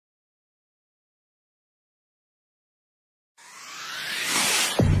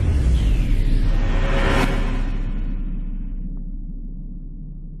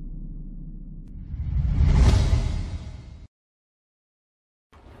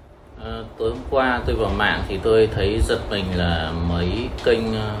Tối hôm qua tôi vào mạng thì tôi thấy giật mình là mấy kênh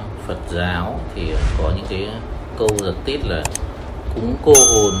Phật giáo thì có những cái câu giật tít là cúng cô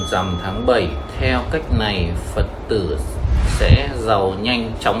hồn rằm tháng 7 theo cách này Phật tử sẽ giàu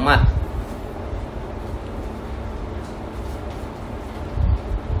nhanh chóng mặt.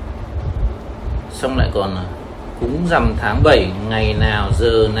 Xong lại còn cúng rằm tháng 7 ngày nào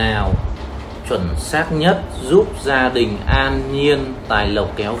giờ nào chuẩn xác nhất giúp gia đình an nhiên tài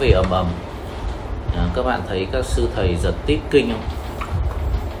lộc kéo về ầm ầm. Các bạn thấy các sư thầy giật tít kinh không?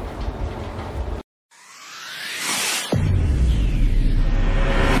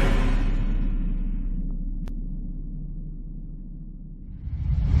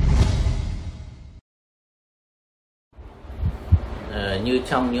 Như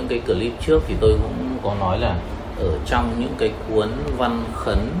trong những cái clip trước thì tôi cũng có nói là ở trong những cái cuốn văn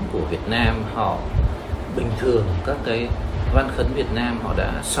khấn của Việt Nam, họ bình thường các cái văn khấn Việt Nam họ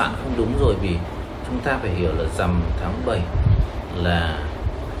đã soạn không đúng rồi, vì chúng ta phải hiểu là rằm tháng 7 là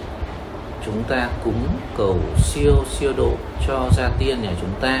chúng ta cúng cầu siêu độ cho gia tiên nhà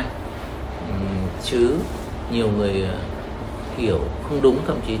chúng ta, chứ nhiều người hiểu không đúng.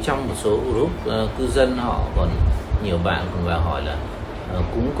 Thậm chí trong một số group cư dân họ còn nhiều bạn còn vào hỏi là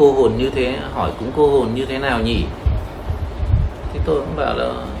cúng cô hồn như thế, hỏi cúng cô hồn như thế nào nhỉ? Thì tôi cũng bảo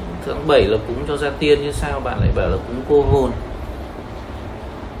là tháng 7 là cúng cho gia tiên, như sao bạn lại bảo là cúng cô hồn?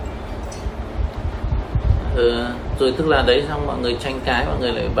 Rồi tức là đấy, xong mọi người tranh cãi, mọi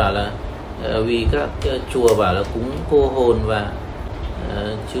người lại bảo là vì các chùa bảo là cúng cô hồn và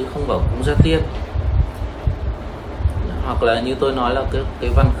chứ không bảo cúng gia tiên. Hoặc là như tôi nói là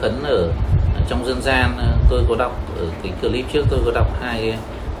cái văn khấn ở trong dân gian, tôi có đọc ở cái clip trước, tôi có đọc hai cái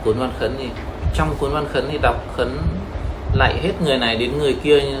cuốn văn khấn, thì trong cuốn văn khấn thì đọc khấn lại hết người này đến người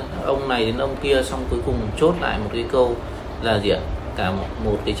kia, ông này đến ông kia, xong cuối cùng chốt lại một cái câu là gì ạ? Cả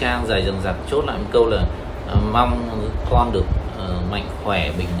một cái trang dài dằng dặc chốt lại một câu là mong con được mạnh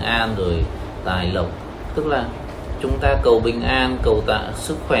khỏe, bình an rồi tài lộc. Tức là chúng ta cầu bình an, cầu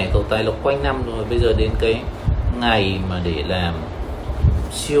sức khỏe, cầu tài lộc quanh năm rồi, bây giờ đến cái ngày mà để làm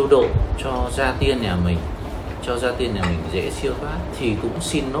siêu độ cho gia tiên nhà mình, cho gia tiên nhà mình dễ siêu thoát, thì cũng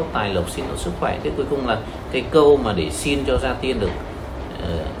xin nốt tài lộc, xin nốt sức khỏe. Thế cuối cùng là cái câu mà để xin cho gia tiên được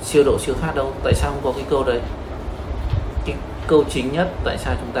siêu độ siêu thoát đâu? Tại sao không có cái câu đấy? Cái câu chính nhất tại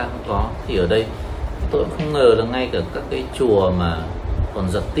sao chúng ta không có? Thì ở đây tôi cũng không ngờ là ngay cả các cái chùa mà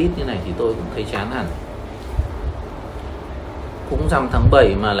còn giật tít như này thì tôi cũng thấy chán hẳn. Cũng rằm tháng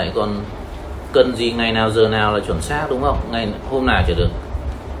 7 mà lại còn cần gì ngày nào giờ nào là chuẩn xác, đúng không? Ngày hôm nào chỉ được.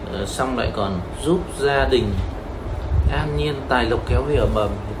 Xong lại còn giúp gia đình an nhiên tài lộc kéo về ầm ầm,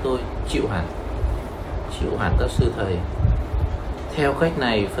 thì tôi chịu hẳn các sư thầy. Theo cách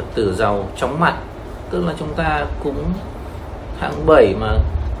này Phật tử giàu chóng mặt. Tức là chúng ta cúng tháng 7 mà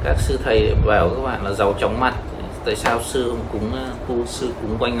các sư thầy bảo các bạn là giàu chóng mặt. Tại sao sư không cúng sư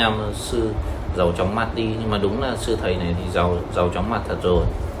cúng quanh năm, sư giàu chóng mặt đi? Nhưng mà đúng là sư thầy này thì giàu chóng mặt thật rồi,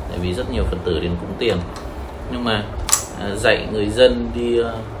 tại vì rất nhiều Phật tử đến cúng tiền. Nhưng mà dạy người dân đi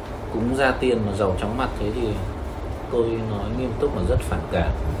cúng gia tiên mà giàu chóng mặt thế thì tôi nói nghiêm túc là rất phản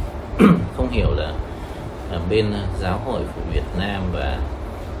cảm. Không hiểu là bên giáo hội của Việt Nam và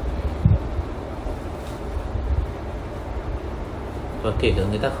kể cả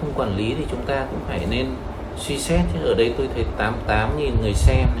người ta không quản lý thì chúng ta cũng phải nên suy xét chứ. Ở đây tôi thấy 88.000 người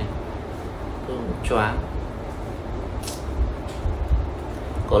xem này, tôi cũng choáng.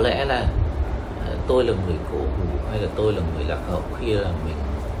 Có lẽ là tôi là người cổ hủ hay là tôi là người lạc hậu khi là mình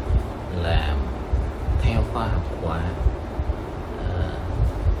làm theo khoa học quá,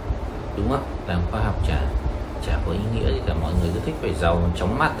 đúng không? Làm khoa học chả có ý nghĩa gì cả. Mọi người cứ thích phải giàu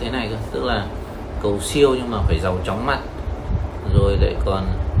chóng mặt thế này cơ, tức là cầu siêu nhưng mà phải giàu chóng mặt, rồi lại còn,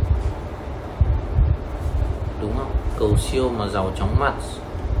 đúng không? Cầu siêu mà giàu chóng mặt,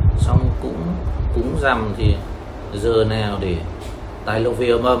 xong cúng rằm thì giờ nào để tài lộc về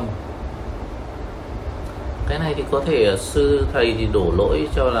ầm ầm. Cái này thì có thể sư thầy thì đổ lỗi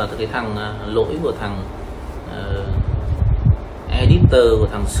cho là cái lỗi của thằng editor, của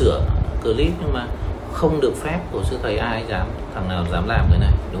thằng sửa clip, nhưng mà không được phép của sư thầy, ai dám, thằng nào dám làm cái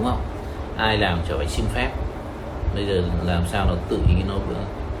này, đúng không? Ai làm chả phải xin phép. Bây giờ làm sao nó tự ý nó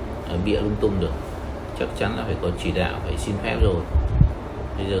bịa lung tung được? Chắc chắn là phải có chỉ đạo, phải xin phép rồi.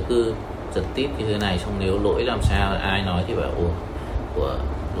 Bây giờ cứ giật tít như thế này, xong nếu lỗi làm sao ai nói thì bảo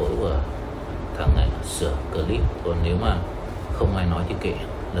lỗi của thằng này sửa clip, còn nếu mà không ai nói thì kệ,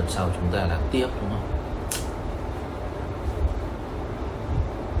 lần sau chúng ta làm tiếp, đúng không?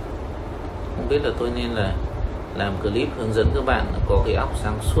 Không biết là tôi nên là làm clip hướng dẫn các bạn có cái óc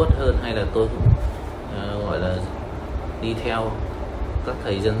sáng suốt hơn, hay là tôi cũng gọi là đi theo các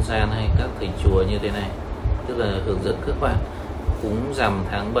thầy dân gian hay các thầy chùa như thế này, tức là hướng dẫn các bạn cúng rằm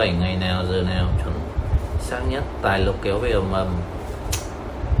tháng 7 ngày nào giờ nào chuẩn xác nhất, tài lộc kéo về ầm ầm.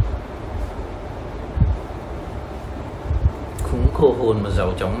 Cúng cô hồn mà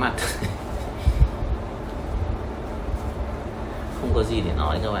giàu chóng mặt. Không có gì để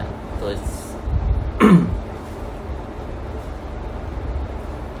nói các bạn. Tôi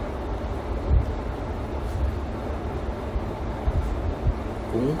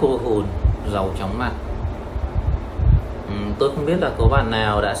cúng cô hồn giàu chóng mặt. Tôi không biết là có bạn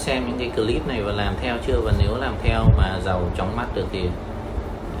nào đã xem những cái clip này và làm theo chưa, và nếu làm theo mà giàu chóng mặt được thì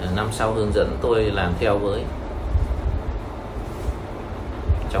năm sau hướng dẫn tôi làm theo với.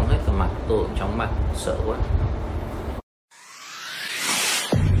 Chóng hết cả mặt, tôi cũng chóng mặt, sợ quá.